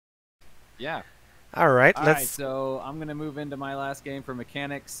Yeah. All right, All right, let's. so I'm gonna move into my last game for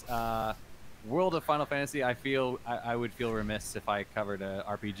mechanics. World of Final Fantasy. I would feel remiss if I covered a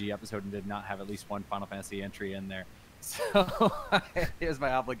RPG episode and did not have at least one Final Fantasy entry in there. So here's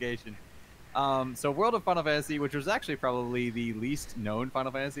my obligation. So World of Final Fantasy, which was actually probably the least known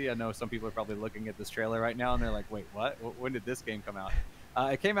Final Fantasy. I know some people are probably looking at this trailer right now and they're like, "Wait, what? When did this game come out?"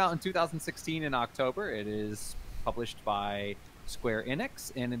 It came out in 2016 in October. It is published by Square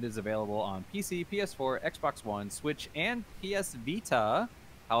Enix, and it is available on PC, PS4, Xbox One, Switch, and PS Vita.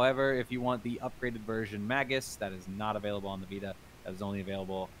 However, if you want the upgraded version Magus, that is not available on the Vita. That is only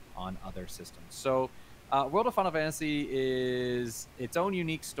available on other systems. So, World of Final Fantasy is its own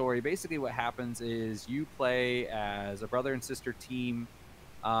unique story. Basically, what happens is you play as a brother and sister team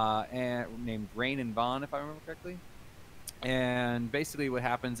named Rain and Vaughn, if I remember correctly. And basically, what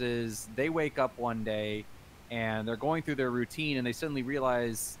happens is they wake up one day and they're going through their routine and they suddenly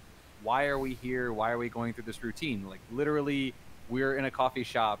realize, why are we here? Why are we going through this routine? Like, literally, we're in a coffee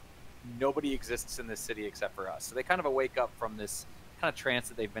shop. Nobody exists in this city except for us. So they kind of wake up from this kind of trance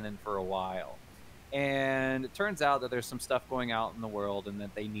that they've been in for a while. And it turns out that there's some stuff going out in the world and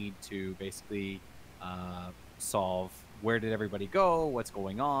that they need to basically solve where did everybody go, what's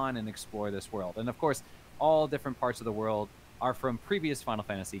going on, and explore this world. And of course, all different parts of the world are from previous Final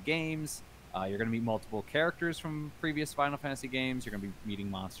Fantasy games. You're going to meet multiple characters from previous Final Fantasy games. You're going to be meeting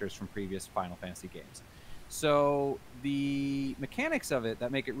monsters from previous Final Fantasy games. So the mechanics of it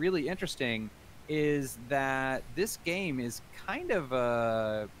that make it really interesting is that this game is kind of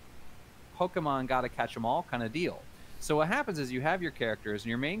a Pokemon gotta catch 'em all kind of deal. So what happens is you have your characters, and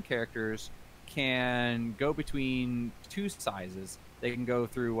your main characters can go between two sizes. They can go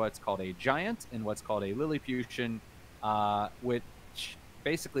through what's called a giant and what's called a Lilliputian, which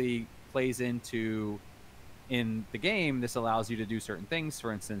basically plays into, in the game, this allows you to do certain things.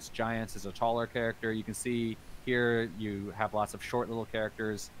 For instance, Giants is a taller character. You can see here you have lots of short little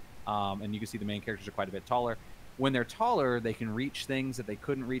characters, and you can see the main characters are quite a bit taller. When they're taller, they can reach things that they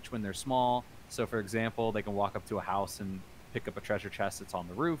couldn't reach when they're small. So, for example, they can walk up to a house and pick up a treasure chest that's on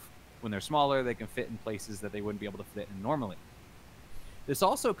the roof. When they're smaller, they can fit in places that they wouldn't be able to fit in normally. This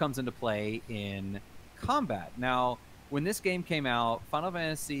also comes into play in combat. Now, when this game came out, Final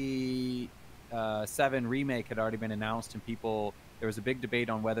Fantasy VII Remake had already been announced, and there was a big debate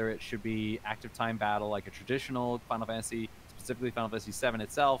on whether it should be active time battle like a traditional Final Fantasy, specifically Final Fantasy VII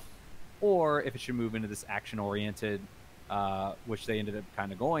itself, or if it should move into this action-oriented, which they ended up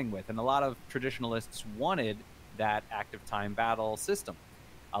kind of going with. And a lot of traditionalists wanted that active time battle system.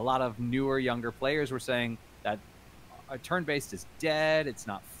 A lot of newer, younger players were saying that turn-based is dead, it's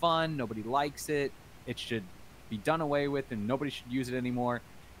not fun, nobody likes it, it should be done away with, and nobody should use it anymore.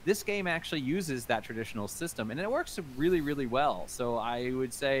 This game actually uses that traditional system, and it works really, really well. So I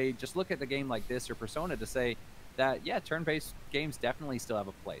would say just look at the game like this or Persona to say that, yeah, turn-based games definitely still have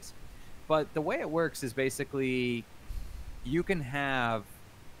a place. But the way it works is basically you can have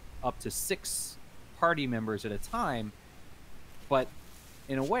up to 6 party members at a time, but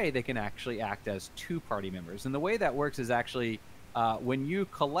in a way they can actually act as 2 party members. And the way that works is actually when you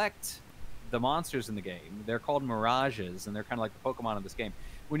collect the monsters in the game, they're called mirages, and they're kind of like the Pokemon of this game.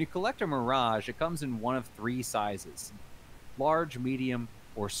 When you collect a mirage, it comes in one of 3 sizes: large, medium,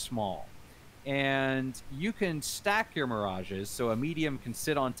 or small. And you can stack your mirages, so a medium can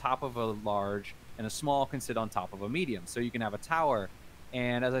sit on top of a large and a small can sit on top of a medium. So you can have a tower,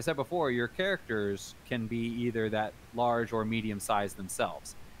 and as I said before, your characters can be either that large or medium size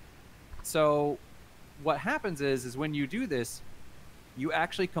themselves. So what happens is when you do this, you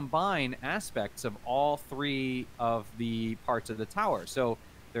actually combine aspects of all 3 of the parts of the tower. So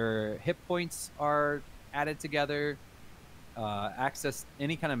their hit points are added together, access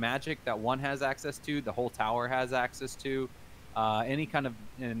any kind of magic that one has access to, the whole tower has access to, any kind of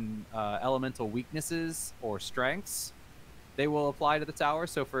elemental weaknesses or strengths, they will apply to the tower.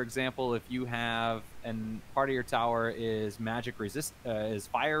 So, for example, if you have and part of your tower is is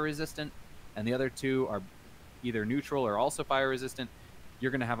fire resistant, and the other 2 are either neutral or also fire resistant,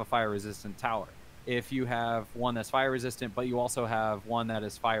 you're going to have a fire resistant tower. If you have one that's fire resistant, but you also have one that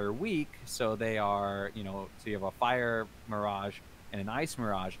is fire weak, so they are, so you have a fire mirage and an ice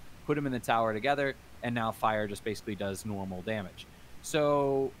mirage, put them in the tower together, and now fire just basically does normal damage.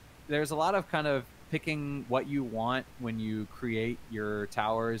 So there's a lot of kind of picking what you want when you create your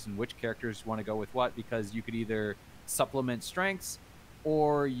towers and which characters want to go with what, because you could either supplement strengths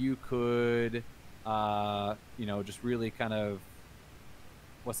or you could, just really kind of,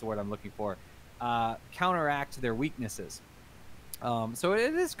 what's the word I'm looking for? Counteract their weaknesses. So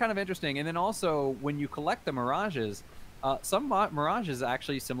it is kind of interesting. And then also, when you collect the mirages, Some Mirages,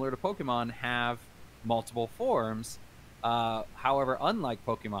 actually similar to Pokemon, have multiple forms. However, unlike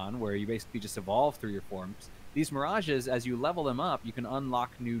Pokemon, where you basically just evolve through your forms, these Mirages, as you level them up, you can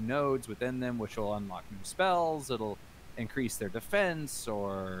unlock new nodes within them, which will unlock new spells. It'll increase their defense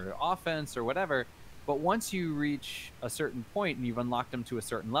or offense or whatever. But once you reach a certain point and you've unlocked them to a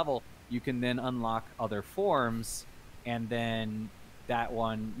certain level, you can then unlock other forms. And then that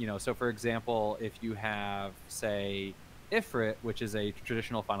one, so for example, if you have, say, Ifrit, which is a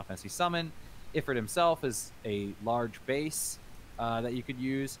traditional Final Fantasy summon, Ifrit himself is a large base that you could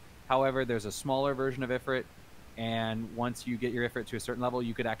use. However, there's a smaller version of Ifrit, and once you get your Ifrit to a certain level,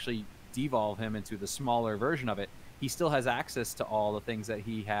 you could actually devolve him into the smaller version of it. He still has access to all the things that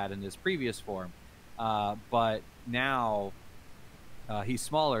he had in his previous form, but now he's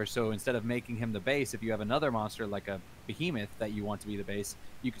smaller, so instead of making him the base, if you have another monster like a behemoth that you want to be the base,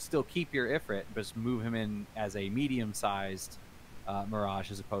 you can still keep your Ifrit, but just move him in as a medium-sized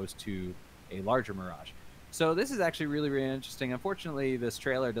Mirage as opposed to a larger Mirage. So this is actually really, really interesting. Unfortunately, this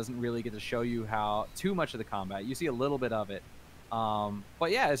trailer doesn't really get to show you too much of the combat. You see a little bit of it.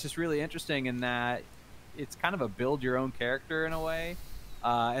 But yeah, it's just really interesting in that it's kind of a build your own character in a way.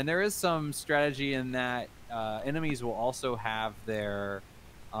 And there is some strategy in that enemies will also have their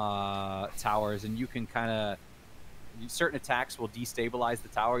towers, and you can kind of, certain attacks will destabilize the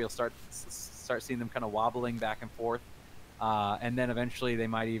tower. You'll start seeing them kind of wobbling back and forth. And then eventually they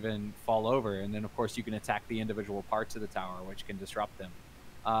might even fall over. And then, of course, you can attack the individual parts of the tower, which can disrupt them.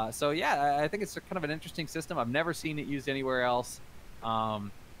 So, yeah, I think it's kind of an interesting system. I've never seen it used anywhere else.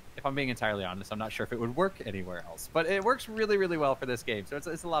 If I'm being entirely honest, I'm not sure if it would work anywhere else. But it works really, really well for this game. So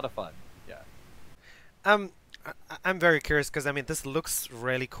it's a lot of fun. Yeah. I'm very curious because, I mean, this looks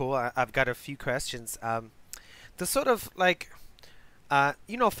really cool. I've got a few questions. The sort of, like,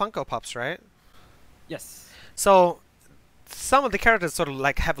 Funko Pops, right? Yes. So some of the characters sort of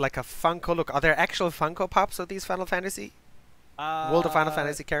like have like a Funko look. Are there actual Funko Pops of these Final Fantasy? World of Final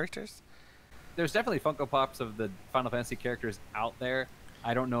Fantasy characters? There's definitely Funko Pops of the Final Fantasy characters out there.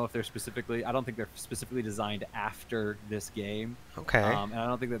 I don't know if they're specifically, I don't think they're specifically designed after this game. Okay. And I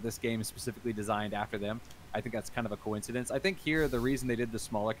don't think that this game is specifically designed after them. I think that's kind of a coincidence. I think here the reason they did the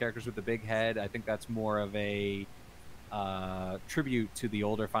smaller characters with the big head, I think that's more of a tribute to the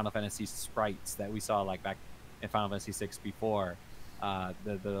older Final Fantasy sprites that we saw like back in Final Fantasy VI before.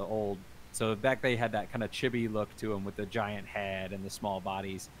 The old, so back they had that kind of chibi look to them with the giant head and the small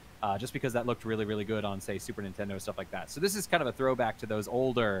bodies. Just because that looked really, really good on, say, Super Nintendo, stuff like that. So this is kind of a throwback to those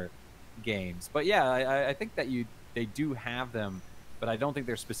older games. But yeah, I think that they do have them, but I don't think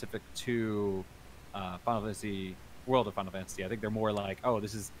they're specific to Final Fantasy, World of Final Fantasy. I think they're more like, oh,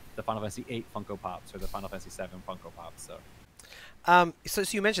 this is the Final Fantasy VIII Funko Pops or the Final Fantasy VII Funko Pops. So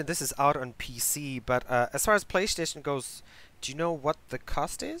you mentioned this is out on PC, but as far as PlayStation goes, do you know what the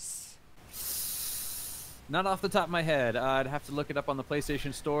cost is? Not off the top of my head. I'd have to look it up on the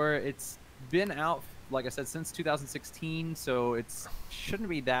PlayStation Store. It's been out, like I said, since 2016, so it shouldn't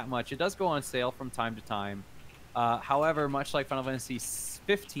be that much. It does go on sale from time to time. However, much like Final Fantasy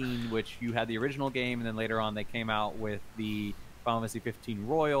 15, which you had the original game, and then later on they came out with the Final Fantasy 15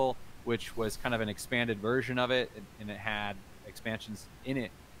 Royal, which was kind of an expanded version of it, and it had expansions in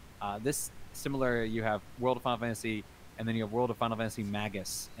it. This similar, you have World of Final Fantasy, and then you have World of Final Fantasy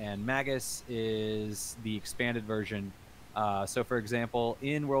Magus. And Magus is the expanded version. So, for example,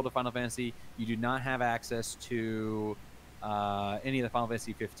 in World of Final Fantasy, you do not have access to any of the Final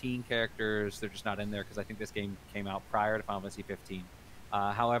Fantasy 15 characters. They're just not in there because I think this game came out prior to Final Fantasy 15.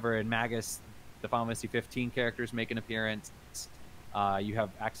 However, in Magus, the Final Fantasy 15 characters make an appearance. You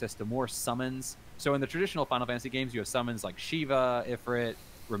have access to more summons. So in the traditional Final Fantasy games, you have summons like Shiva, Ifrit,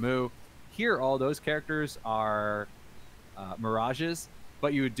 Ramuh. Here, all those characters are Mirages,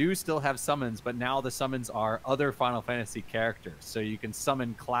 but you do still have summons, but now the summons are other Final Fantasy characters. So you can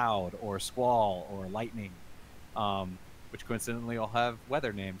summon Cloud or Squall or Lightning, which coincidentally all have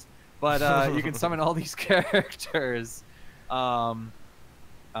weather names. But you can summon all these characters. So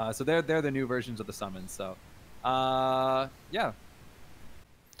they're the new versions of the summons. So yeah.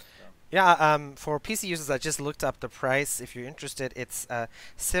 Yeah, for PC users, I just looked up the price. If you're interested, it's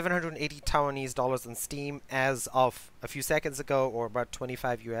 780 Taiwanese dollars on Steam as of a few seconds ago, or about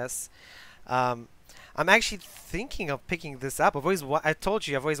 25 US. I'm actually thinking of picking this up. I told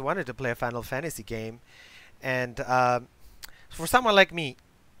you I've always wanted to play a Final Fantasy game, and for someone like me,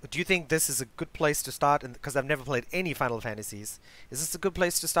 do you think this is a good place to start? Because I've never played any Final Fantasies, is this a good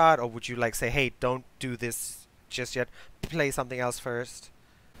place to start, or would you like say, hey, don't do this just yet, play something else first?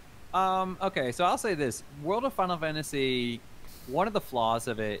 Okay, so I'll say this. World of Final Fantasy, one of the flaws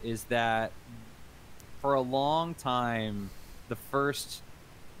of it is that for a long time, the first,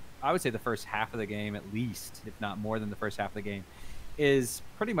 I would say the first half of the game, at least, if not more than the first half of the game, is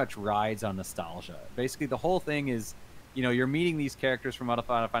pretty much rides on nostalgia. Basically, the whole thing is, you're meeting these characters from other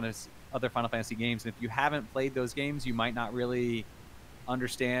Final Fantasy games, and if you haven't played those games, you might not really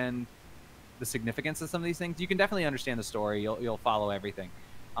understand the significance of some of these things. You can definitely understand the story. You'll follow everything.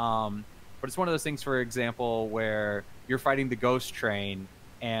 But it's one of those things, for example, where you're fighting the Ghost Train,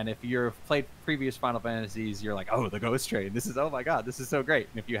 and if you've played previous Final Fantasies, you're like, oh, the Ghost Train. Oh my God, this is so great.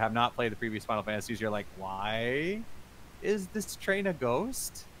 And if you have not played the previous Final Fantasies, you're like, why is this train a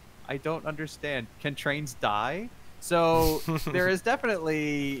ghost? I don't understand. Can trains die? So there is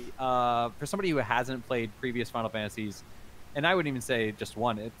definitely, for somebody who hasn't played previous Final Fantasies, and I wouldn't even say just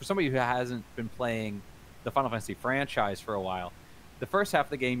one, for somebody who hasn't been playing the Final Fantasy franchise for a while, the first half of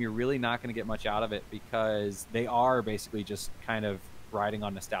the game, you're really not going to get much out of it because they are basically just kind of riding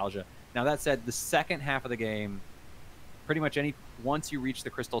on nostalgia. Now, that said, the second half of the game, pretty much once you reach the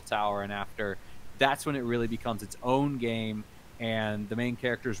Crystal Tower and after, that's when it really becomes its own game and the main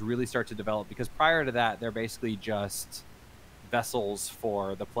characters really start to develop, because prior to that, they're basically just vessels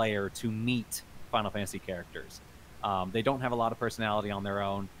for the player to meet Final Fantasy characters. They don't have a lot of personality on their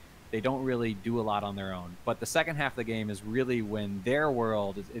own. They don't really do a lot on their own. But the second half of the game is really when their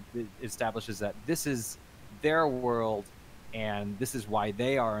world, it establishes that this is their world and this is why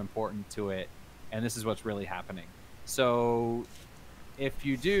they are important to it, and this is what's really happening. So if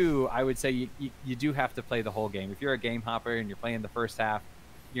you do, I would say you do have to play the whole game. If you're a game hopper and you're playing the first half,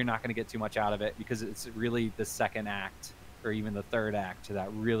 you're not going to get too much out of it, because it's really the second act or even the third act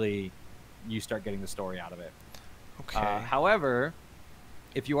that really you start getting the story out of it. Okay. However,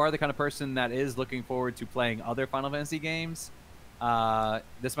 if you are the kind of person that is looking forward to playing other Final Fantasy games,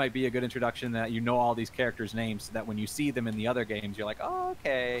 this might be a good introduction, that you know all these characters' names, so that when you see them in the other games, you're like, oh,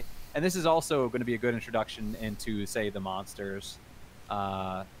 okay. And this is also going to be a good introduction into, say, the monsters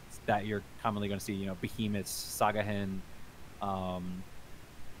that you're commonly going to see, behemoths, Sagahin,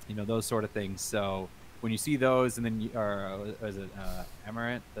 those sort of things. So when you see those, and then or is it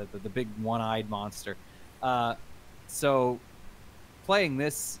Emerald, the big one-eyed monster? So playing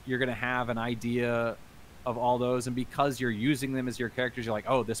this, you're going to have an idea of all those, and because you're using them as your characters, you're like,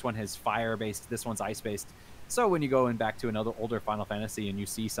 oh, this one has fire-based, this one's ice-based. So when you go in back to another older Final Fantasy and you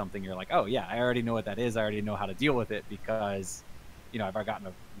see something, you're like, oh yeah, I already know what that is. I already know how to deal with it, because I've gotten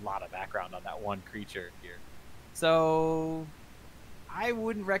a lot of background on that one creature here. So I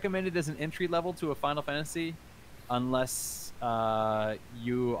wouldn't recommend it as an entry level to a Final Fantasy, unless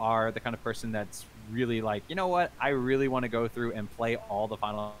you are the kind of person that's really like, you know what, I really want to go through and play all the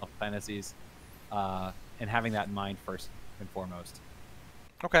Final Fantasies, and having that in mind first and foremost.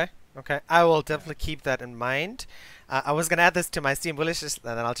 Okay. I will definitely keep that in mind. I was gonna add this to my Steam wishlist,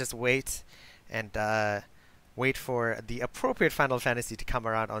 and then I'll just wait and wait for the appropriate Final Fantasy to come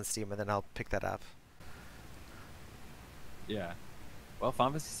around on Steam, and then I'll pick that up. Yeah. Well,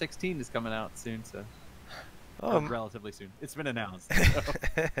 Final Fantasy 16 is coming out soon, so relatively soon. It's been announced.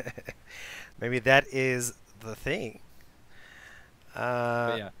 So. Maybe that is the thing.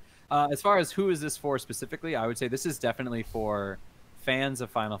 But yeah. As far as who is this for specifically, I would say this is definitely for fans of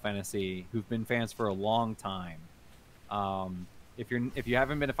Final Fantasy who've been fans for a long time. If you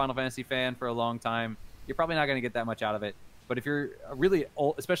haven't been a Final Fantasy fan for a long time, you're probably not going to get that much out of it. But if you're really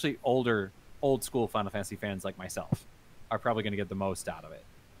old, especially old school Final Fantasy fans like myself, are probably going to get the most out of it.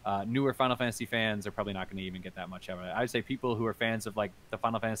 Newer Final Fantasy fans are probably not going to even get that much out of it. I would say people who are fans of like the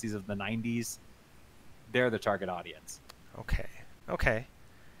Final Fantasies of the 90s, they're the target audience. Okay.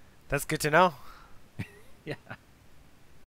 That's good to know. Yeah.